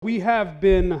We have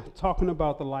been talking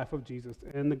about the life of Jesus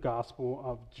in the Gospel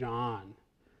of John.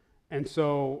 And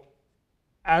so,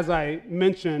 as I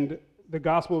mentioned, the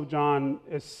Gospel of John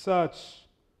is such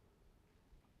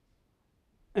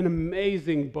an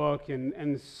amazing book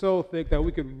and so thick that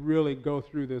we could really go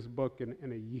through this book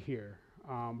in a year.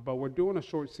 But we're doing a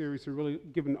short series to really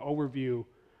give an overview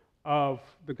of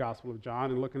the Gospel of John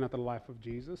and looking at the life of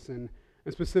Jesus and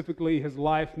specifically his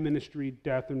life, ministry,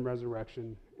 death, and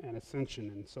resurrection and ascension.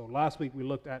 And so last week we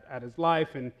looked at his life,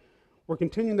 and we're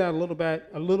continuing that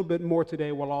a little bit more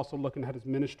today while also looking at his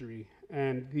ministry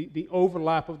and the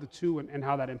overlap of the two and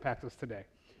how that impacts us today.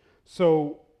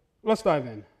 So let's dive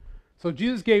in. So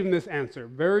Jesus gave him this answer: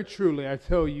 "Very truly, I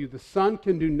tell you, the Son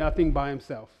can do nothing by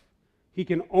himself. He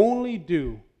can only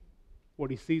do what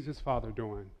he sees his Father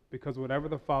doing, because whatever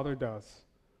the Father does,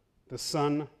 the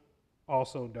Son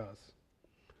also does."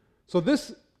 So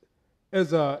this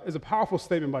is a powerful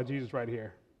statement by Jesus right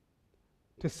here,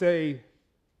 to say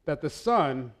that the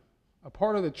Son, a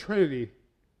part of the Trinity,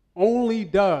 only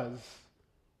does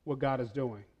what God is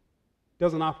doing,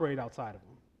 doesn't operate outside of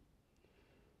him.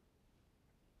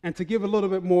 And to give a little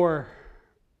bit more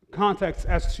context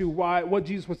as to what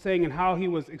Jesus was saying and how he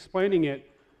was explaining it,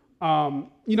 the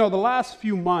last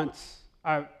few months,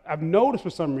 I've noticed for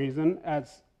some reason, I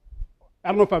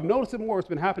don't know if I've noticed it more, it's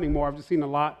been happening more, I've just seen a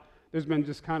lot. There's been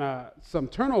just kind of some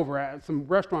turnover at some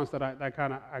restaurants that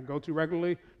I go to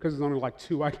regularly, because there's only like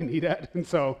two I can eat at, and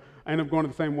so I end up going to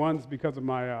the same ones because of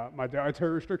my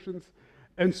dietary restrictions.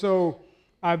 And so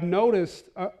I've noticed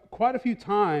quite a few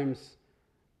times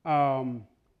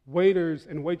waiters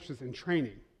and waitresses in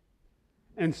training.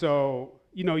 And so,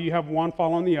 you have one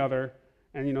following the other,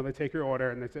 and, they take your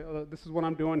order, and they say, "Oh, this is what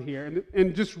I'm doing here,"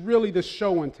 and just really this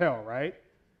show and tell, right?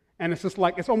 And it's just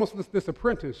like, it's almost this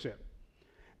apprenticeship.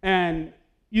 And,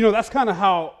 that's kind of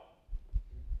how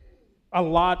a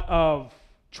lot of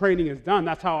training is done.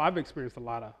 That's how I've experienced a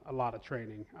lot of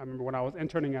training. I remember when I was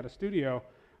interning at a studio,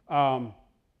 my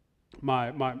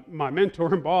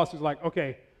mentor and boss was like,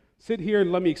 "Okay, sit here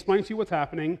and let me explain to you what's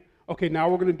happening. Okay, now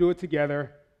we're going to do it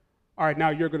together. All right,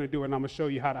 now you're going to do it, and I'm going to show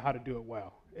you how to do it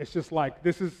well." It's just like,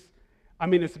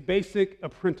 it's basic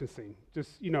apprenticing.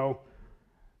 Just,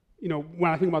 when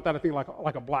I think about that, I think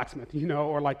like a blacksmith,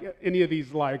 or like any of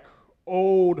these like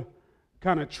old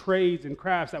kind of trades and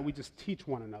crafts that we just teach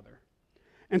one another.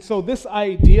 And so this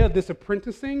idea, this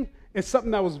apprenticing, is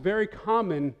something that was very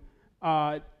common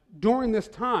during this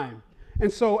time.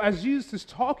 And so as Jesus is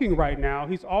talking right now,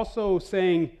 he's also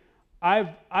saying,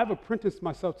 I've apprenticed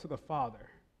myself to the Father.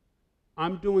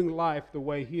 I'm doing life the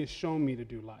way he has shown me to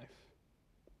do life.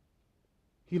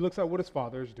 He looks at what his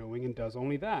Father is doing and does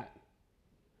only that.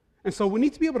 And so we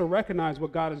need to be able to recognize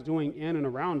what God is doing in and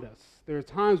around us. There are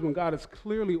times when God is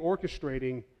clearly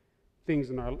orchestrating things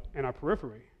in our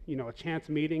periphery, a chance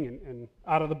meeting and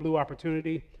out of the blue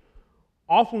opportunity.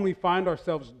 Often we find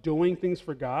ourselves doing things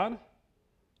for God,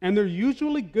 and they're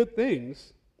usually good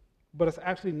things, but it's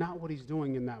actually not what he's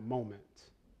doing in that moment.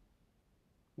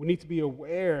 We need to be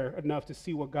aware enough to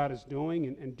see what God is doing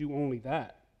and do only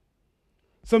that.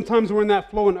 Sometimes we're in that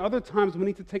flow, and other times we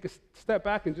need to take a step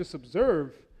back and just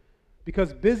observe,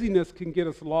 because busyness can get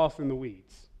us lost in the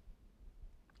weeds.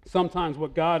 Sometimes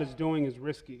what God is doing is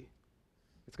risky.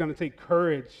 It's going to take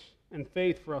courage and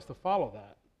faith for us to follow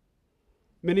that.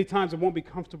 Many times it won't be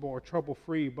comfortable or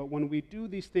trouble-free, but when we do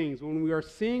these things, when we are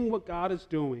seeing what God is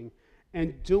doing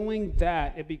and doing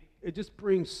that, it just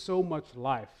brings so much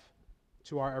life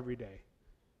to our everyday.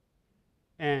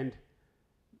 And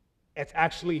it's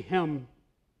actually him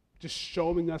just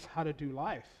showing us how to do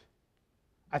life.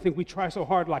 I think we try so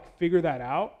hard to figure that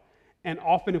out, and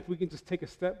often if we can just take a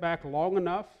step back long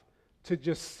enough to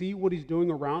just see what he's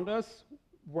doing around us,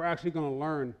 we're actually going to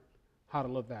learn how to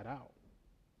live that out.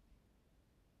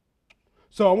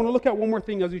 So I want to look at one more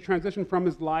thing as we transition from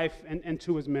his life and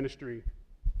to his ministry.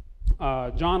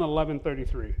 John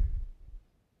 11:33.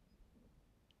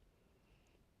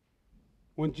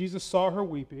 When Jesus saw her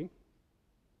weeping,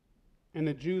 and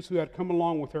the Jews who had come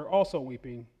along with her also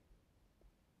weeping,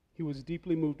 he was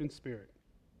deeply moved in spirit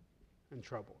and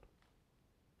troubled.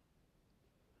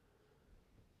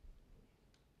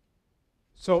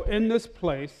 So in this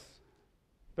place,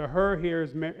 the her here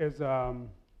is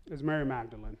Mary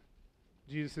Magdalene,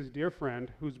 Jesus' dear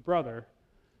friend, whose brother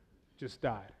just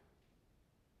died.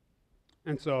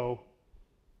 And so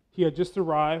he had just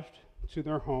arrived to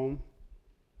their home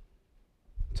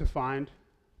to find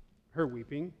her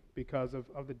weeping because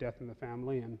of the death in the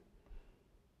family.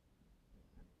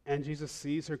 And Jesus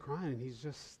sees her crying, and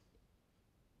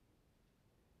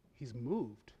he's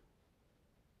moved.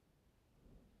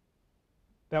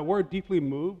 That word deeply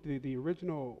moved, the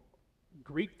original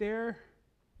Greek there,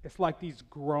 it's like these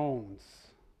groans.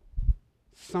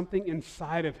 Something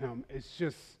inside of him is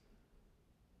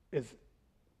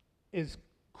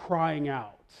crying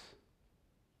out.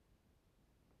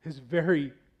 His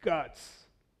very guts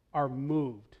are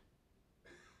moved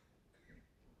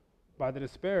by the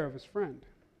despair of his friend.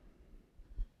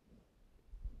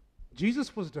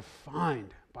 Jesus was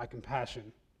defined by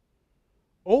compassion.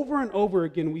 Over and over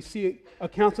again, we see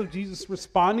accounts of Jesus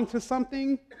responding to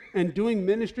something and doing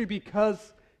ministry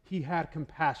because he had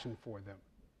compassion for them.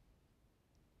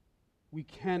 We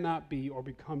cannot be or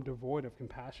become devoid of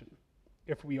compassion.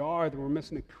 If we are, then we're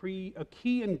missing a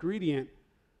key ingredient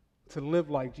to live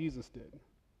like Jesus did.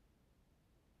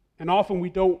 And often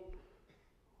we don't.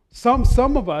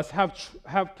 Some of us have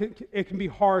it can be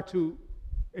hard to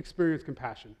experience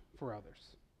compassion for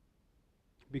others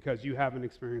because you haven't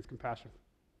experienced compassion.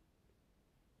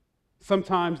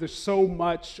 Sometimes there's so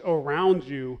much around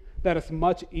you that it's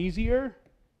much easier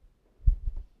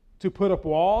to put up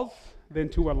walls than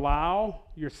to allow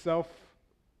yourself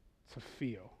to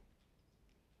feel,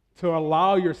 to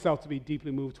allow yourself to be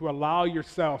deeply moved, to allow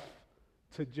yourself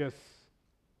to just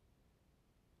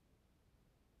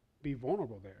be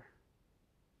vulnerable there.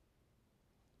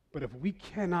 But if we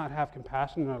cannot have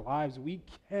compassion in our lives, we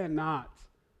cannot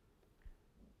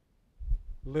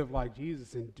live like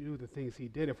Jesus and do the things he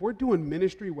did. If we're doing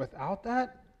ministry without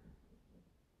that,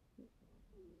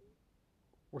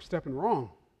 we're stepping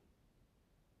wrong.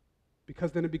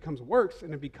 Because then it becomes works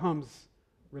and it becomes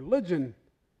religion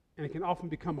and it can often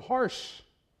become harsh.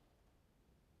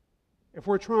 If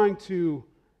we're trying to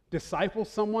disciple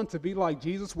someone to be like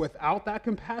Jesus without that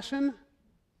compassion,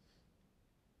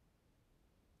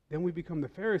 then we become the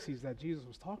Pharisees that Jesus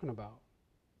was talking about.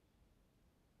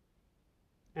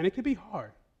 And it can be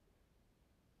hard.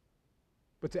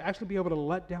 But to actually be able to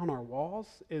let down our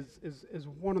walls is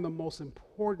one of the most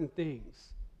important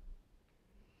things.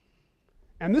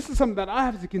 And this is something that I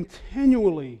have to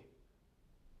continually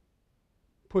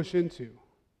push into.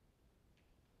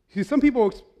 See, some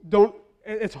people don't,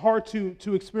 it's hard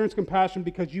to experience compassion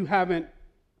because you've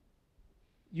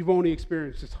only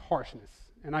experienced just harshness.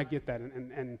 And I get that.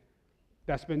 And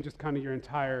that's been just kind of your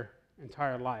entire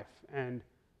life. And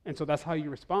so that's how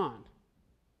you respond.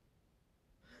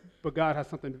 But God has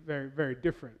something very, very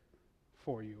different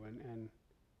for you.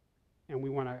 And we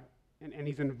want to, and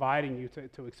he's inviting you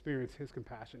to experience his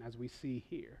compassion as we see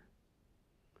here.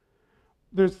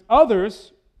 There's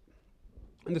others,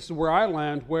 and this is where I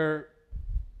land, where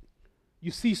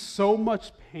you see so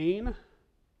much pain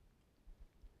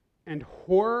and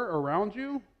horror around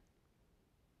you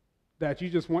that you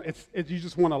just want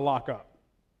to lock up.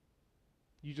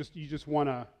 You just want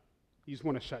to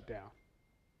shut down.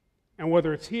 And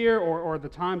whether it's here or the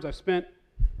times I've spent,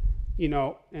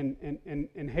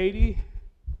 in Haiti,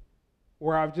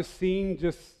 where I've just seen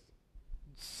just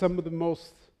some of the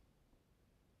most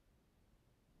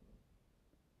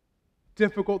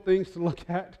difficult things to look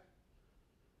at.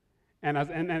 And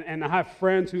I have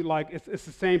friends who it's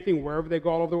the same thing wherever they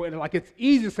go all over the world. Like it's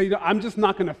easy to say, I'm just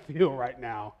not going to feel right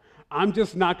now. I'm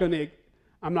not going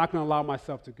to allow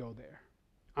myself to go there.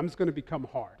 I'm just going to become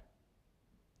hard.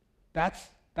 That's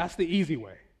the easy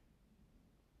way.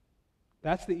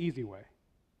 That's the easy way.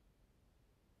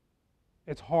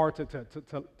 It's hard to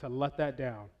let that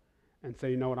down and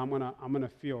say, you know what, I'm gonna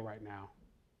feel right now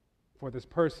for this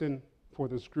person, for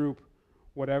this group,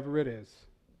 whatever it is,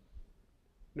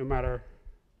 no matter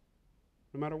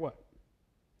what.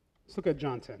 Let's look at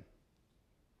John 10.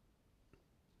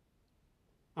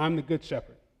 I'm the good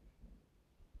shepherd.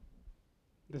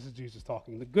 This is Jesus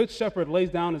talking. The good shepherd lays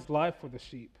down his life for the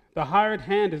sheep. The hired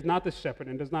hand is not the shepherd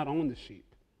and does not own the sheep.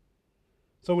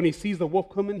 So when he sees the wolf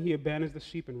coming, he abandons the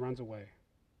sheep and runs away.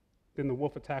 Then the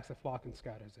wolf attacks the flock and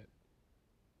scatters it.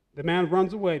 The man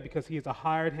runs away because he is a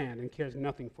hired hand and cares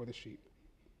nothing for the sheep.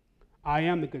 I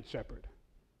am the good shepherd.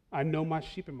 I know my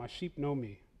sheep and my sheep know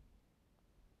me.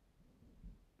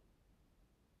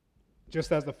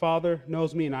 Just as the Father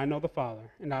knows me and I know the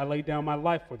Father, and I lay down my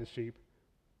life for the sheep.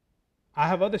 I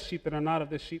have other sheep that are not of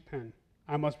this sheep pen.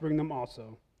 I must bring them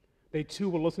also. They too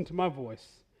will listen to my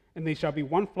voice, and they shall be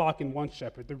one flock and one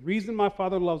shepherd. The reason my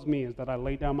Father loves me is that I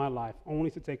lay down my life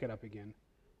only to take it up again.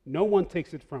 No one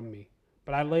takes it from me,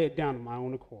 but I lay it down of my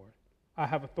own accord. I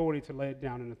have authority to lay it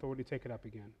down and authority to take it up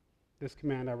again. This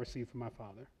command I received from my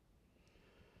Father.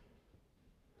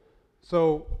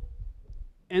 So,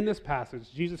 in this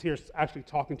passage, Jesus here is actually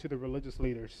talking to the religious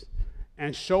leaders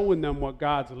and showing them what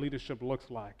God's leadership looks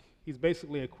like. He's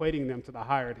basically equating them to the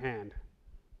hired hand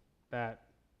that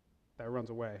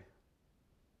runs away.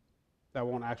 that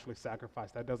won't actually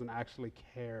sacrifice, that doesn't actually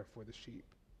care for the sheep.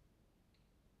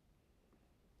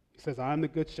 He says, I'm the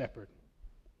good shepherd.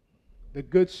 The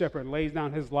good shepherd lays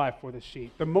down his life for the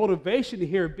sheep. The motivation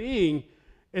here being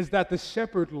is that the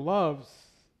shepherd loves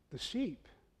the sheep,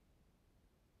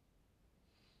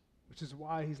 which is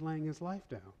why he's laying his life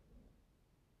down.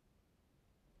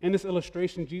 In this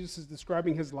illustration, Jesus is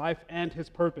describing his life and his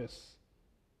purpose.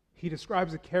 He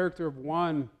describes the character of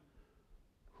one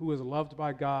who is loved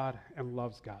by God and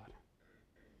loves God.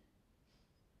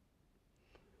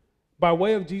 By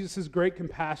way of Jesus' great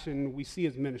compassion, we see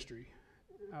his ministry.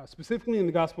 Specifically in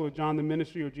the Gospel of John, the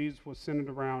ministry of Jesus was centered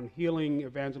around healing,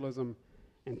 evangelism,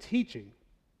 and teaching.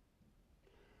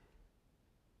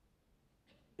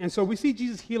 And so we see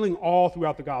Jesus healing all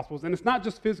throughout the Gospels. And it's not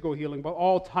just physical healing, but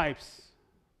all types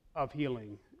of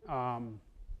healing.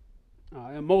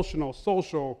 Emotional,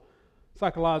 social,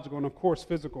 psychological, and of course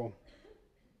physical.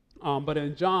 But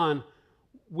in John,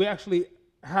 we actually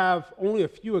have only a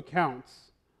few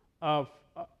accounts of,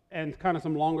 and kind of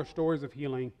some longer stories of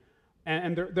healing.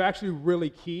 And they're actually really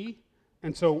key.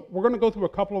 And so we're going to go through a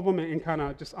couple of them and kind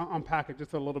of just unpack it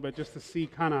just a little bit, just to see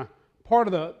kind of part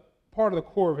of the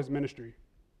core of his ministry.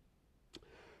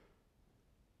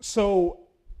 So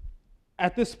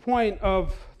at this point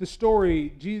of the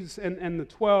story, Jesus and the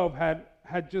 12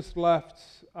 had just left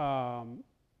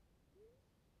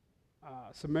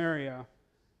Samaria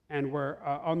and were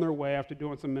on their way after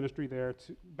doing some ministry there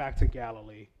back to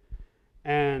Galilee.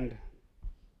 And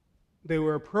they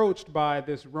were approached by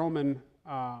this Roman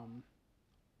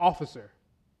officer,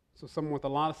 so someone with a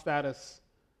lot of status,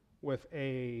 with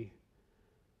a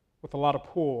lot of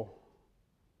pull,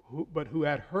 but who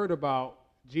had heard about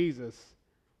Jesus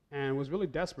and was really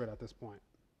desperate at this point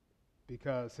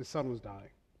because his son was dying.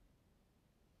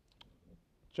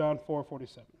 John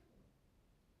 4:47.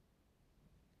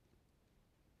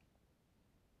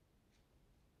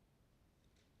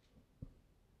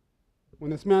 When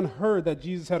this man heard that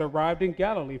Jesus had arrived in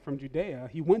Galilee from Judea,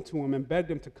 he went to him and begged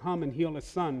him to come and heal his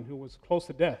son, who was close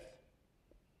to death.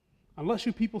 Unless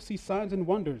you people see signs and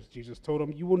wonders, Jesus told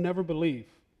him, you will never believe.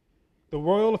 The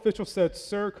royal official said,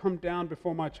 Sir, come down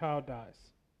before my child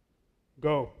dies.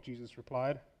 Go, Jesus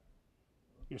replied.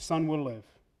 Your son will live.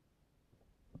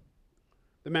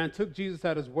 The man took Jesus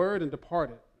at his word and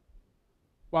departed.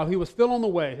 While he was still on the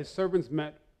way, his servants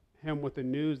met him with the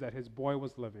news that his boy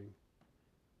was living.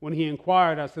 When he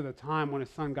inquired as to the time when his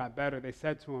son got better, they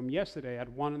said to him, yesterday at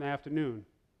 1 p.m,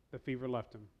 the fever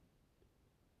left him.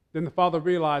 Then the father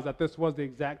realized that this was the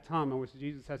exact time in which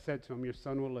Jesus had said to him, your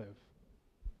son will live.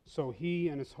 So he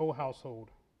and his whole household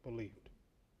believed.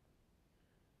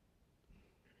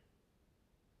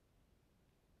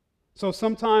 So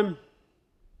sometime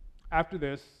after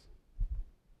this,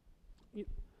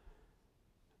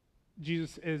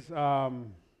 Jesus is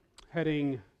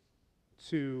heading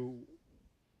to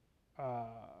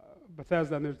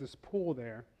Bethesda, and there's this pool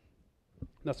there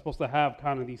that's supposed to have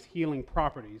kind of these healing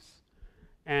properties.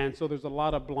 And so there's a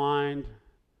lot of blind,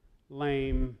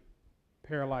 lame,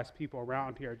 paralyzed people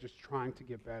around here just trying to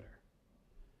get better.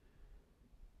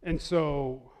 And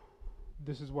so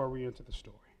this is where we enter the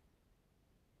story.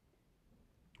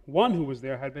 One who was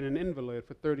there had been an invalid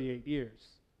for 38 years.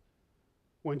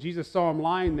 When Jesus saw him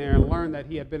lying there and learned that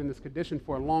he had been in this condition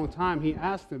for a long time, he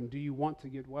asked him, do you want to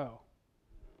get well?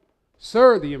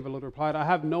 Sir, the invalid replied, I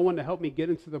have no one to help me get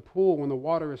into the pool when the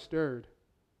water is stirred.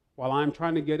 While I am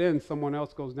trying to get in, someone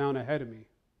else goes down ahead of me.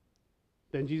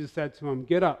 Then Jesus said to him,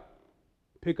 get up,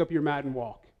 pick up your mat and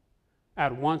walk.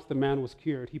 At once the man was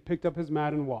cured. He picked up his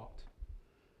mat and walked.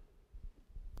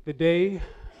 The day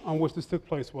on which this took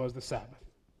place was the Sabbath.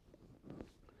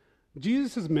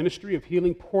 Jesus' ministry of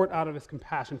healing poured out of his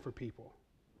compassion for people.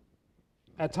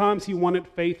 At times he wanted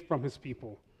faith from his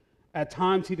people. At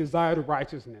times he desired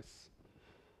righteousness.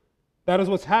 That is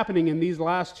what's happening in these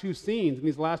last two scenes, in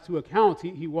these last two accounts.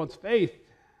 He wants faith.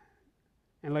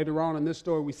 And later on in this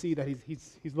story, we see that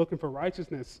he's looking for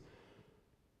righteousness.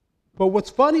 But what's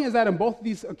funny is that in both of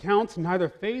these accounts, neither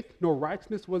faith nor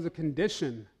righteousness was a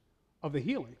condition of the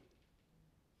healing.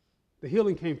 The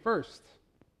healing came first.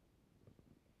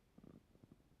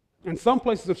 In some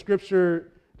places of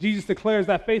Scripture, Jesus declares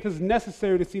that faith is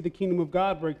necessary to see the kingdom of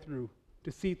God break through,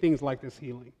 to see things like this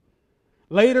healing.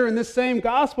 Later in this same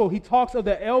gospel, he talks of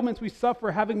the ailments we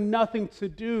suffer having nothing to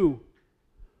do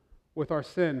with our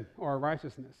sin or our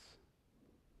righteousness.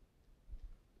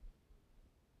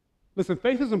 Listen,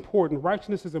 faith is important,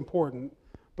 righteousness is important,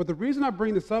 but the reason I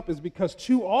bring this up is because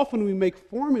too often we make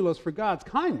formulas for God's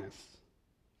kindness.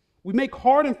 We make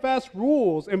hard and fast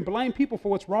rules and blame people for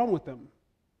what's wrong with them.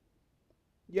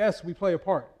 Yes, we play a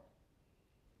part.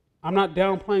 I'm not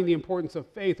downplaying the importance of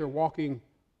faith or walking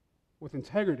with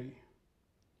integrity.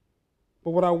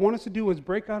 But what I want us to do is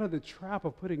break out of the trap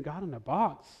of putting God in a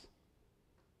box.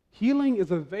 Healing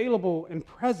is available and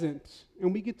present,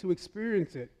 and we get to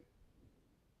experience it.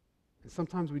 And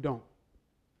sometimes we don't.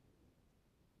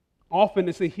 Often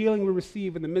it's the healing we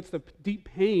receive in the midst of deep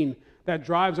pain that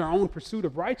drives our own pursuit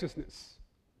of righteousness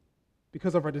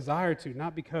because of our desire to,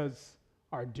 not because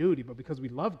our duty, but because we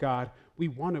love God, we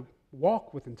want to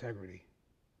walk with integrity.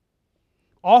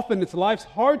 Often it's life's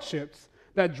hardships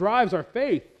that drives our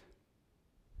faith.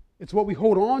 It's what we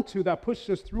hold on to that pushes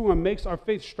us through and makes our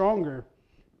faith stronger,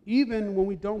 even when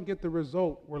we don't get the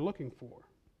result we're looking for.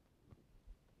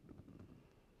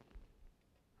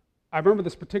 I remember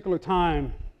this particular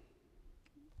time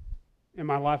in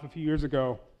my life a few years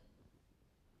ago.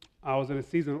 I was in a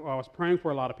season where I was praying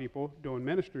for a lot of people doing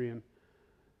ministry, and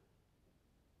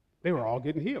they were all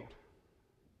getting healed.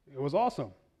 It was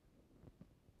awesome.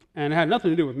 And it had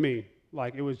nothing to do with me.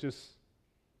 Like, it was just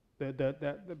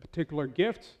that particular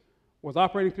gift was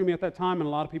operating through me at that time, and a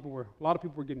lot of people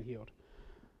were getting healed.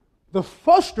 The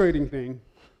frustrating thing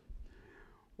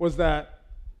was that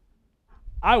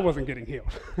I wasn't getting healed.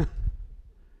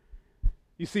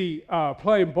 You see,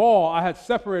 playing ball, I had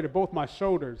separated both my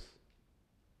shoulders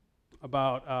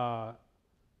about,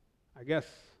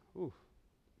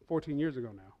 14 years ago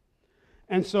now.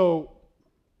 And so,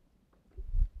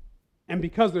 and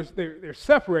because they're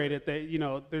separated,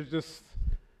 there's just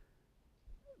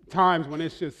times when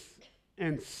it's just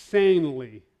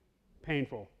insanely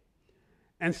painful.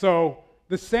 And so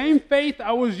the same faith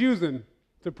I was using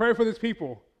to pray for these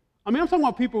people, I'm talking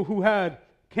about people who had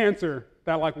cancer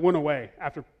that went away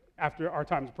after our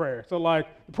time of prayer. So the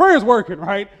prayer is working,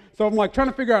 right? So I'm trying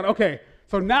to figure out, okay,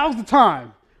 so now's the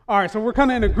time. All right, so we're kind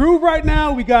of in a groove right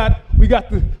now. We got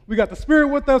the Spirit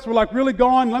with us. We're really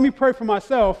going. Let me pray for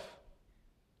myself.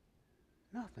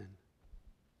 Nothing.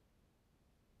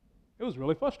 It was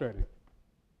really frustrating.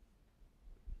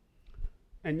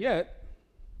 And yet,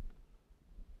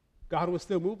 God was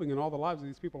still moving in all the lives of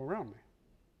these people around me.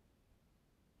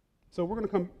 So we're going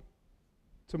to come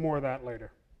to more of that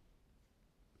later.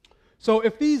 So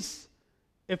if these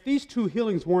two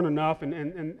healings weren't enough, and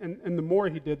the more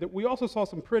he did, that we also saw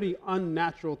some pretty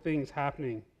unnatural things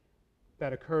happening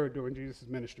that occurred during Jesus'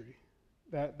 ministry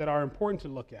that are important to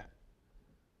look at.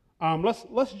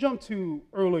 Let's jump to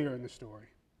earlier in the story.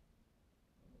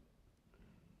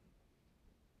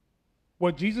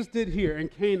 What Jesus did here in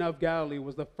Cana of Galilee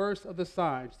was the first of the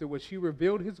signs through which he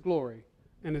revealed his glory,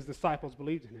 and his disciples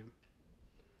believed in him.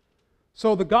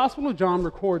 So the Gospel of John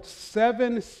records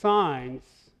 7 signs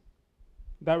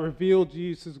that reveal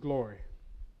Jesus' glory.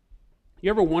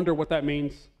 You ever wonder what that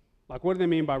means? What do they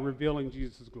mean by revealing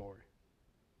Jesus' glory?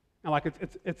 And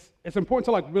it's important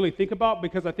to really think about,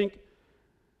 because I think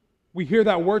we hear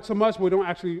that word so much, we don't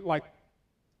actually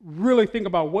really think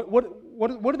about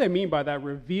what do they mean by that?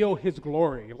 Reveal his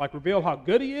glory. Reveal how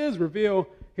good he is, reveal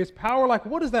his power.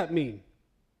 What does that mean?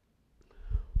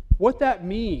 What that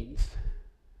means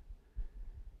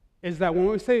is that when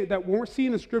we're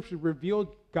seeing the scripture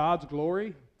reveal God's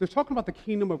glory, they're talking about the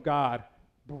kingdom of God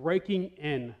breaking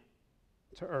in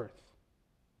to earth.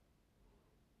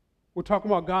 We're talking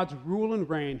about God's rule and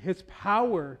reign, his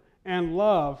power and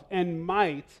love and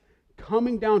might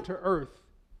coming down to earth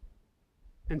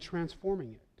and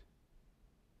transforming it.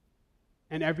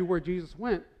 And everywhere Jesus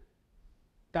went,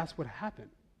 that's what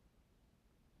happened.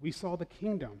 We saw the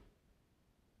kingdom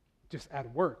just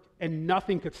at work, and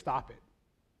nothing could stop it.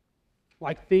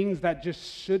 Things that just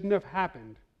shouldn't have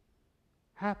happened.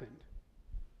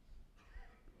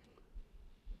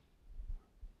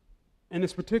 In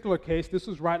this particular case, this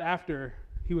was right after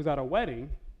he was at a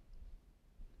wedding,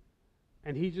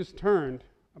 and he just turned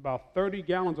about 30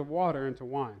 gallons of water into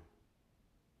wine.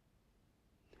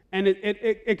 And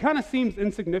it kind of seems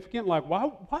insignificant.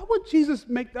 Why would Jesus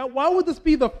make that? Why would this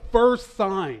be the first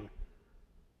sign?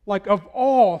 Of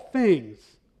all things,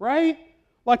 right?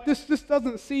 This just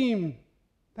doesn't seem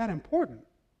that important.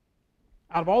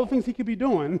 Out of all the things he could be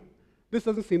doing, this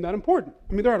doesn't seem that important.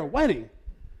 They're at a wedding.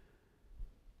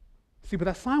 See, but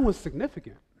that sign was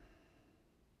significant.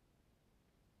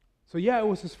 So yeah, it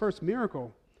was his first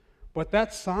miracle, but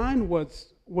that sign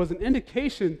was an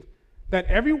indication that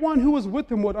everyone who was with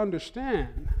him would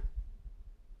understand.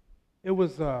 It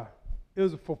was a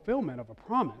fulfillment of a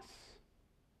promise.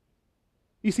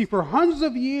 You see, for hundreds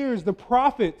of years, the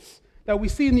prophets that we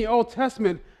see in the Old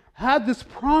Testament had this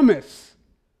promise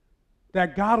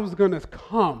that God was going to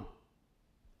come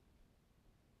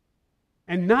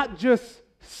and not just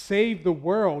save the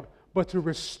world, but to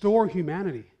restore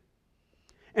humanity.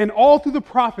 And all through the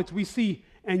prophets, we see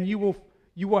and you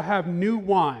will have new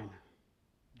wine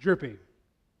dripping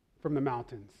from the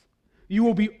mountains. You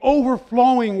will be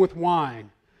overflowing with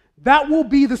wine. That will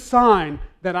be the sign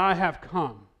that I have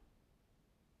come.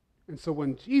 And so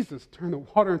when Jesus turned the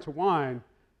water into wine,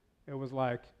 it was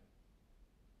like,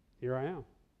 here I am.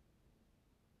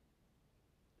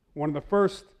 One of the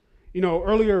first,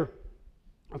 earlier,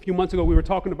 a few months ago, we were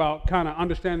talking about kind of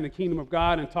understanding the kingdom of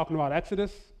God and talking about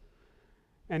Exodus.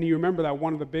 And you remember that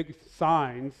one of the big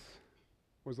signs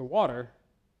was the water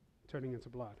turning into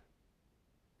blood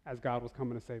as God was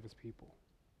coming to save his people.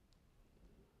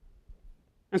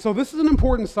 And so this is an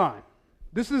important sign.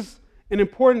 This is an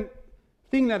important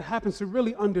thing that happens to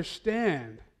really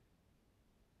understand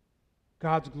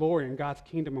God's glory and God's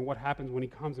kingdom and what happens when he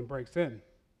comes and breaks in.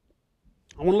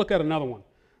 I want to look at another one.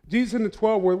 Jesus and the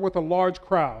 12 were with a large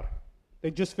crowd.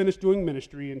 They just finished doing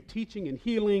ministry and teaching and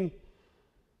healing.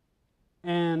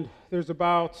 And there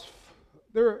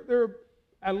are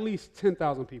at least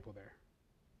 10,000 people there.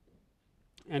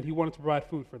 And he wanted to provide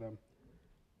food for them.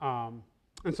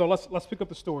 And so let's pick up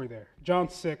the story there. John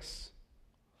 6:5.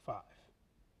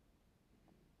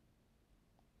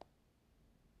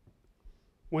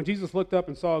 When Jesus looked up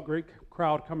and saw a great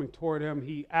crowd coming toward him,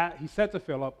 he said to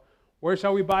Philip, "Where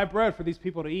shall we buy bread for these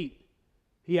people to eat?"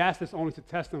 He asked this only to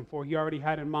test him, for he already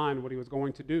had in mind what he was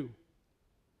going to do.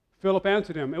 Philip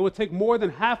answered him, "It would take more than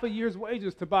half a year's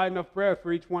wages to buy enough bread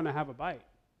for each one to have a bite."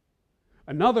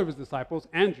 Another of his disciples,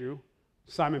 Andrew,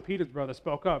 Simon Peter's brother,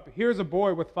 spoke up, "Here's a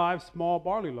boy with 5 small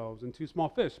barley loaves and 2 small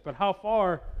fish, but how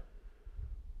far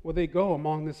will they go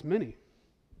among this many?"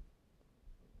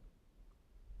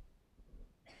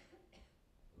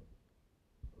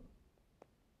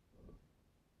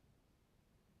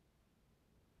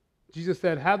 Jesus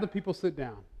said, "Have the people sit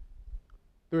down."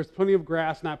 There was plenty of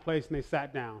grass in that place, and they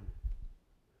sat down.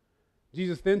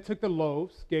 Jesus then took the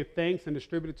loaves, gave thanks, and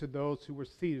distributed to those who were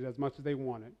seated as much as they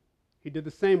wanted. He did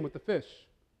the same with the fish.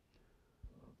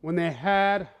 When they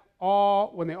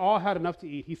all had enough to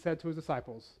eat, he said to his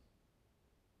disciples,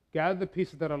 "Gather the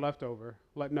pieces that are left over,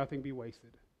 let nothing be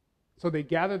wasted." So they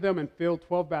gathered them and filled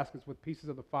 12 baskets with pieces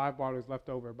of the 5 barley left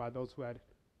over by those who had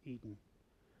eaten.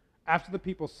 After the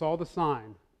people saw the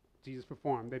sign Jesus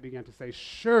performed, they began to say,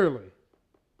 "Surely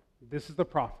this is the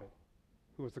prophet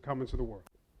who is to come into the world."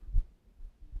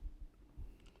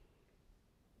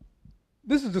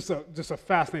 This is just a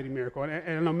fascinating miracle, and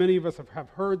I know many of us have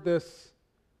heard this.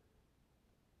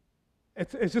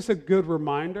 It's just a good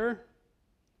reminder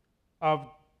of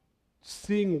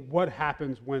seeing what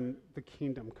happens when the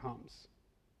kingdom comes.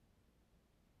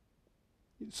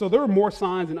 So there are more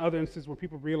signs in other instances where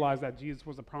people realize that Jesus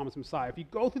was the promised Messiah. If you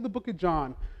go through the book of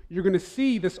John, you're going to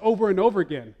see this over and over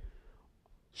again.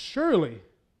 Surely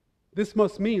this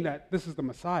must mean that this is the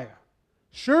Messiah.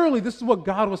 Surely this is what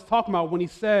God was talking about when he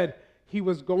said he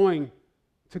was going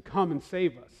to come and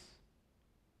save us.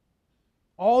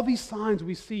 All these signs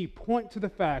we see point to the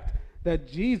fact that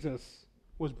Jesus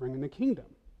was bringing the kingdom.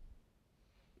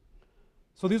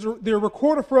 So they're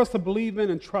recorded for us to believe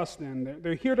in and trust in.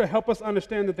 They're here to help us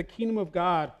understand that the kingdom of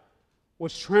God,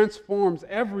 which transforms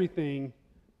everything,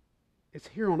 is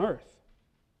here on earth.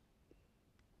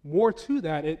 More to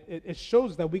that, it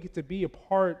shows that we get to be a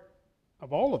part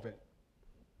of all of it.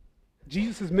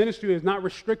 Jesus' ministry is not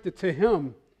restricted to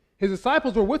him. His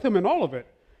disciples were with him in all of it.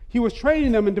 He was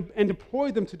training them and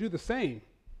deployed them to do the same.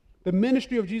 The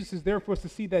ministry of Jesus is there for us to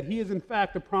see that he is in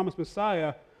fact the promised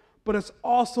Messiah, but it's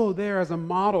also there as a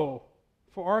model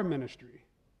for our ministry.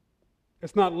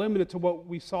 It's not limited to what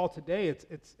we saw today.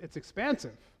 It's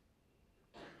expansive.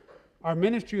 Our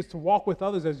ministry is to walk with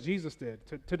others as Jesus did,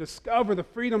 to discover the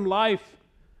freedom, life,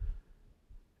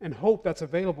 and hope that's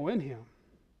available in him.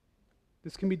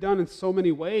 This can be done in so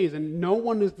many ways, and no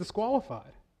one is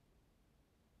disqualified.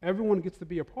 Everyone gets to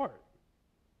be a part.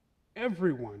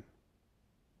 Everyone.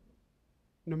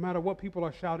 No matter what people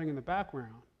are shouting in the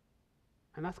background.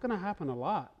 And that's going to happen a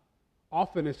lot.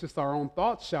 Often it's just our own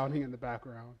thoughts shouting in the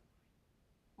background.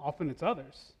 Often it's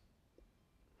others.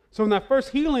 So in that first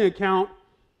healing account,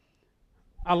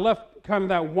 I left kind of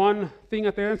that one thing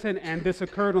at the end saying, "And this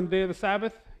occurred on the day of the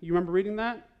Sabbath." You remember reading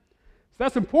that? So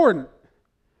that's important.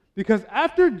 Because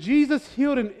after Jesus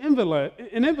healed an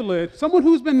invalid, someone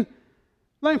who's been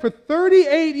laying for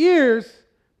 38 years,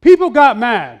 people got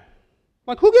mad.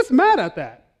 Like, who gets mad at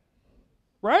that?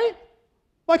 Right?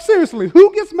 Like, seriously,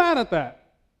 who gets mad at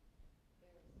that?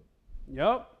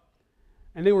 Yep.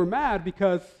 And they were mad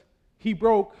because he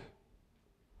broke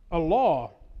a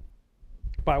law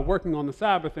by working on the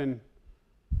Sabbath, and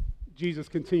Jesus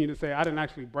continued to say, "I didn't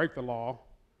actually break the law.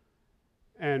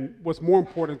 And what's more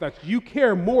important is that you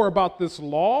care more about this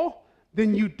law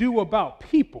than you do about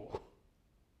people.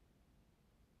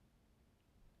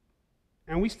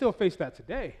 And we still face that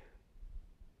today.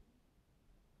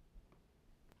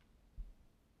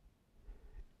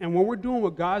 And when we're doing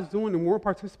what God's doing and we're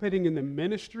participating in the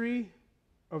ministry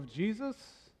of Jesus,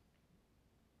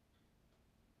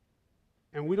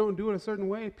 and we don't do it a certain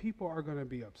way, people are going to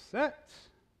be upset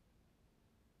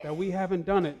that we haven't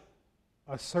done it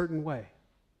a certain way.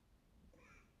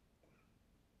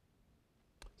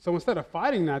 So instead of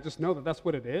fighting that, just know that that's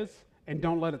what it is and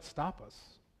don't let it stop us.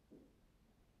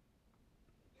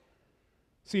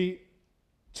 See,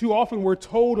 too often we're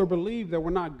told or believe that we're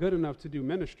not good enough to do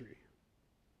ministry.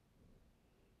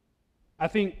 I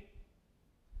think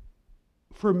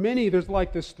for many, there's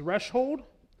like this threshold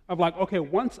of like, okay,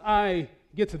 once I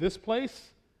get to this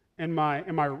place in my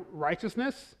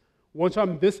righteousness, once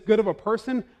I'm this good of a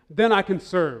person, then I can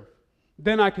serve,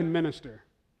 then I can minister.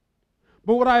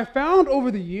 But what I have found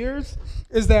over the years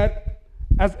is that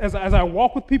as I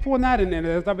walk with people in that, and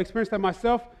as I've experienced that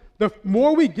myself, the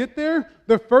more we get there,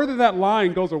 the further that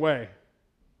line goes away,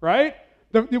 right?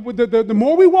 The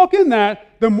more we walk in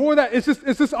that, the more that it's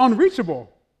just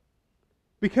unreachable.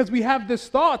 Because we have this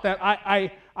thought that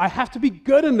I have to be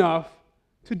good enough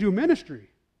to do ministry.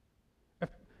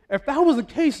 If that was the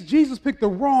case, Jesus picked the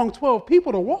wrong 12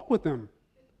 people to walk with him.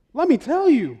 Let me tell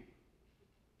you,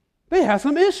 they have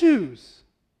some issues.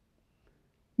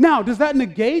 Now, does that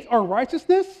negate our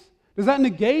righteousness? Does that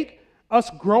negate us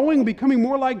growing, becoming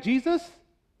more like Jesus?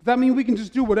 Does that mean we can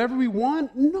just do whatever we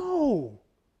want? No.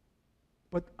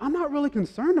 But I'm not really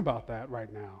concerned about that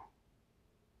right now.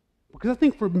 Because I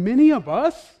think for many of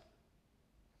us,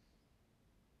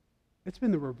 it's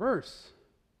been the reverse.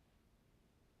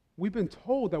 We've been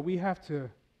told that we have to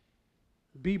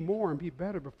be more and be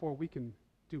better before we can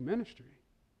do ministry.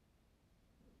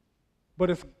 But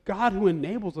it's God who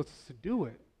enables us to do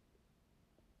it.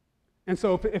 And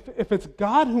so if it's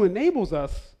God who enables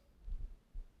us,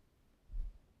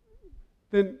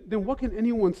 then what can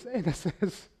anyone say that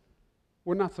says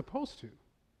we're not supposed to?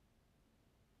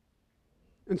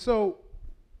 And so,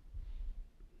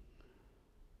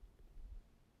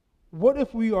 what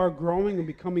if we are growing and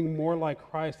becoming more like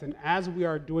Christ, and as we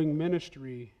are doing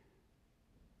ministry,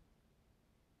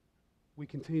 we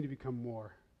continue to become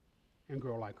more and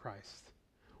grow like Christ?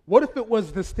 What if it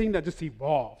was this thing that just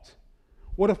evolved?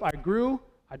 What if I grew,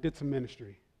 I did some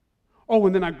ministry? Oh,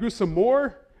 and then I grew some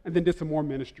more, and then did some more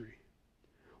ministry.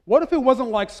 What if it wasn't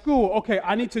like school? Okay,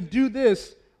 I need to do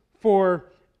this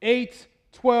for 8,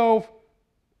 12,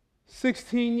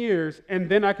 16 years, and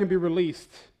then I can be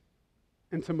released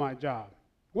into my job.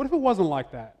 What if it wasn't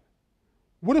like that?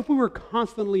 What if we were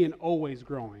constantly and always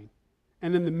growing,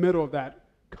 and in the middle of that,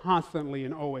 constantly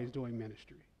and always doing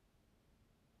ministry?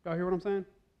 Y'all hear what I'm saying?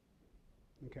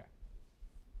 Okay.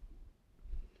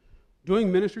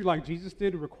 Doing ministry like Jesus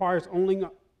did requires only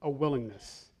a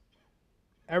willingness.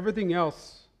 Everything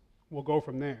else will go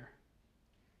from there.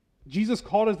 Jesus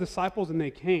called his disciples and they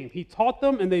came. He taught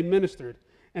them and they ministered,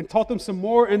 and taught them some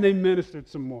more and they ministered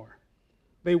some more.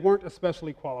 They weren't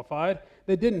especially qualified.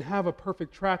 They didn't have a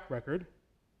perfect track record.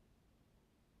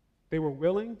 They were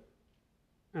willing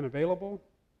and available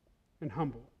and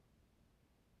humble.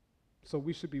 So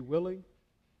we should be willing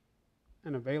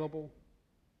and available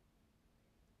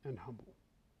and humble.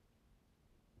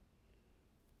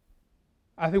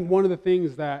 I think one of the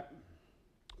things that,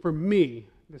 for me,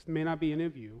 this may not be any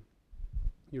of you,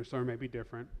 your story may be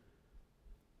different,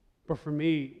 but for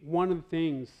me, one of the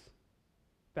things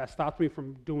that stopped me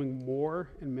from doing more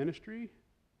in ministry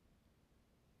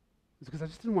is because I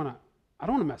just didn't want to, I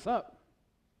don't want to mess up.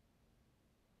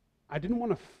 I didn't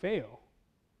want to fail.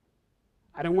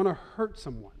 I didn't want to hurt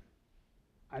someone.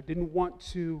 I didn't want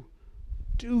to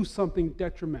do something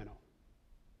detrimental.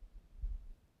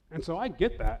 And so I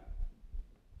get that.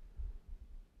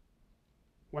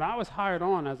 When I was hired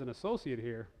on as an associate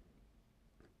here,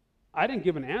 I didn't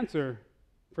give an answer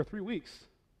for 3 weeks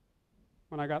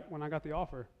when I got the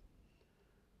offer.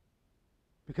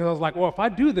 Because I was like, well, if I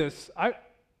do this, I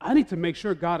need to make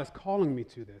sure God is calling me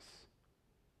to this.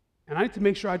 And I need to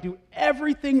make sure I do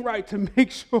everything right to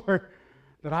make sure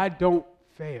that I don't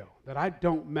fail, that I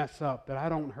don't mess up, that I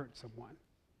don't hurt someone.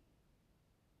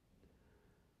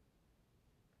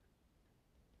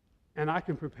 And I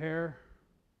can prepare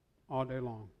all day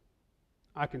long.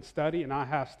 I can study, and I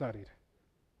have studied.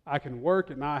 I can work,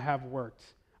 and I have worked.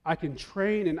 I can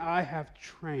train, and I have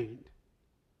trained.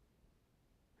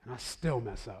 And I still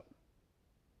mess up.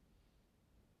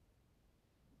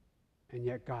 And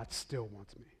yet God still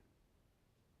wants me.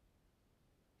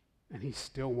 And he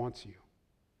still wants you.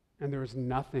 And there is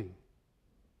nothing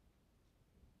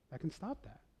that can stop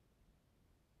that.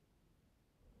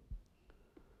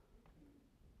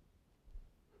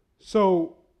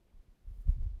 So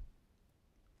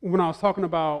when I was talking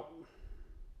about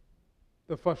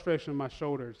the frustration in my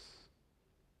shoulders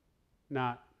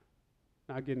not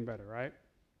getting better, right?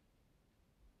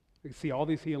 You can see all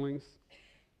these healings.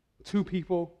 2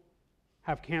 people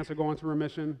have cancer go into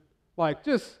remission. Like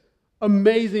just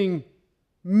amazing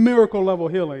miracle level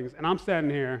healings. And I'm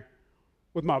standing here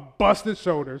with my busted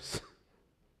shoulders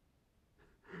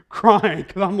crying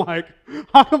because I'm like,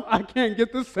 how come I can't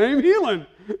get the same healing?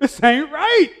 This ain't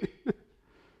right.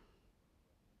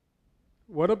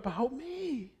 What about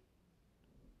me?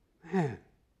 Man.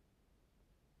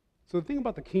 So the thing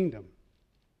about the kingdom.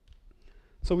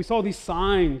 So we saw these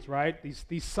signs, right?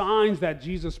 These signs that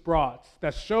Jesus brought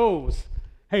that shows,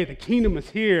 hey, the kingdom is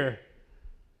here.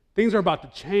 Things are about to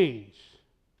change.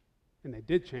 And they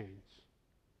did change.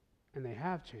 And they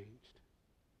have changed.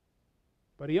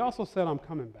 But he also said, I'm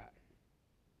coming back.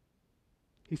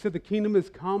 He said the kingdom has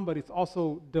come, but it's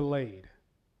also delayed.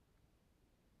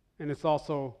 And it's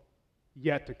also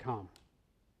yet to come.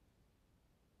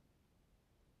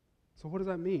 So what does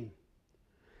that mean?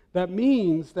 That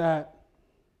means that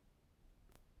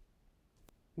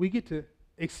we get to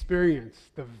experience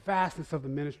the vastness of the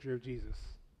ministry of Jesus,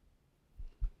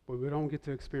 but we don't get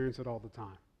to experience it all the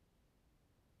time.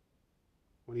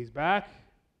 When he's back,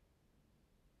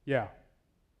 yeah,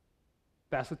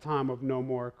 that's the time of no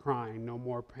more crying, no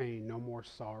more pain, no more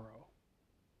sorrow.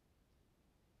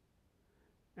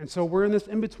 And so we're in this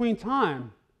in-between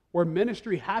time where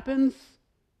ministry happens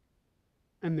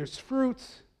and there's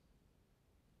fruits,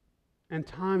 and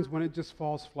times when it just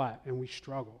falls flat and we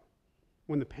struggle,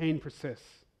 when the pain persists,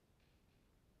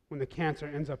 when the cancer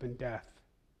ends up in death,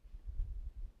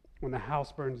 when the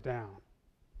house burns down.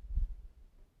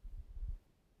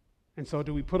 And so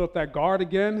do we put up that guard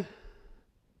again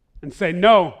and say,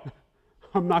 no,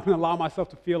 I'm not going to allow myself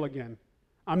to feel again.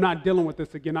 I'm not dealing with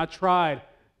this again. I tried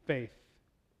faith.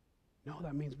 No,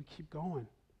 that means we keep going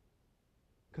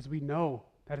because we know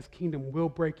that his kingdom will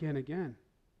break in again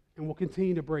and will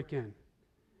continue to break in.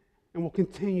 And we'll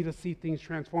continue to see things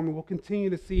transform, and we'll continue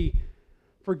to see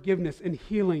forgiveness and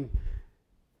healing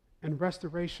and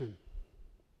restoration.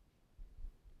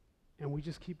 And we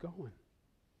just keep going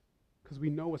because we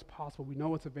know it's possible, we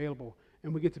know it's available,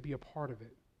 and we get to be a part of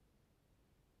it.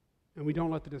 And we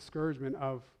don't let the discouragement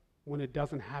of when it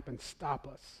doesn't happen stop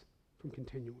us from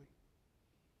continuing.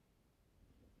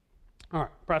 All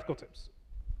right, practical tips.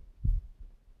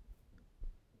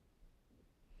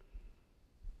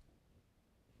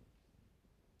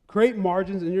 Create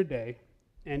margins in your day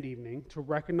and evening to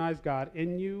recognize God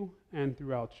in you and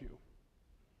throughout you.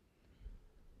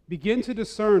 Begin to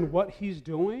discern what he's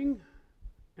doing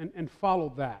and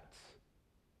follow that.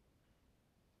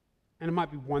 And it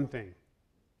might be one thing.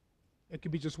 It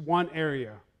could be just one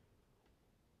area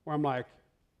where I'm like,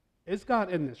 is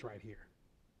God in this right here?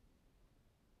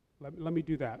 Let me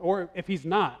do that. Or if he's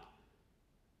not,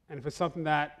 and if it's something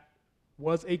that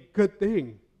was a good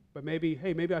thing, but maybe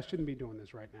I shouldn't be doing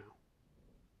this right now.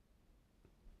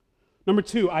 Number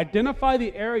 2, identify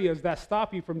the areas that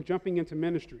stop you from jumping into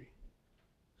ministry.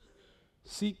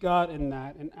 Seek God in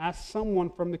that and ask someone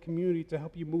from the community to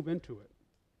help you move into it.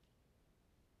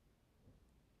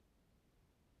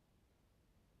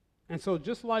 And so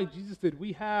just like Jesus did,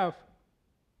 we have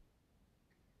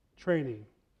training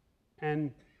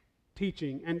and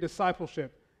teaching and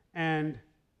discipleship, and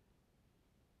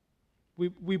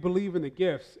we believe in the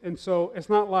gifts. And so it's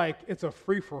not like it's a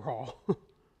free-for-all,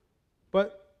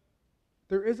 but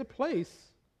there is a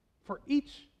place for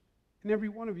each and every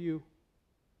one of you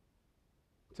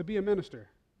to be a minister,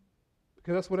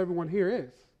 because that's what everyone here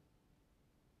is.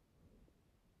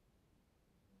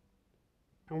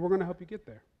 And we're going to help you get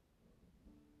there.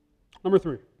 Number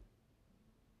 3,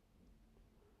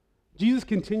 Jesus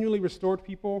continually restored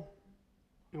people,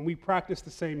 and we practice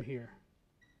the same here.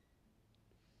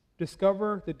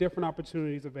 Discover the different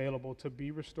opportunities available to be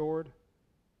restored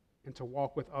and to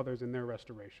walk with others in their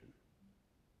restoration.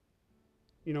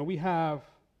 We have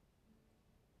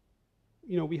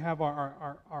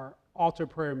our altar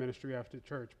prayer ministry after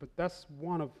church, but that's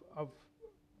one of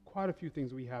quite a few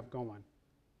things we have going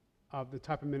of the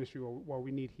type of ministry where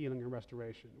we need healing and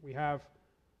restoration. We have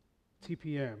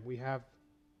TPM, we have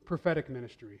prophetic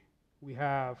ministry, we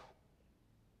have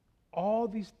all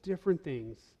these different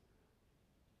things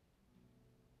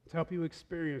to help you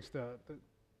experience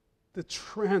the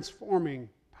transforming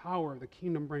power of the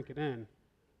kingdom breaking in.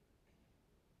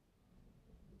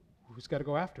 We just got to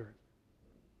go after it.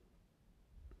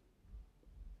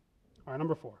 All right,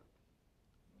 number 4.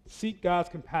 Seek God's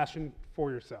compassion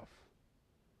for yourself.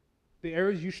 The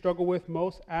areas you struggle with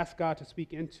most, ask God to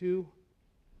speak into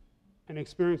and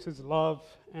experience His love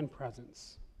and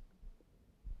presence.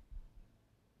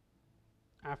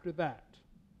 After that,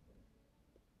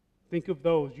 think of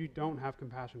those you don't have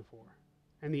compassion for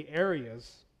and the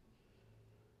areas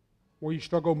where you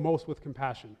struggle most with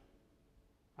compassion.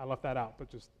 I left that out, but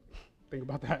just think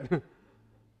about that.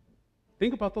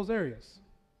 Think about those areas.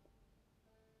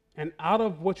 And out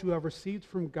of what you have received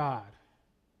from God,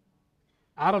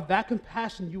 out of that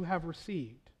compassion you have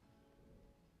received,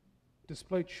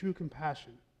 display true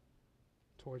compassion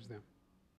towards them.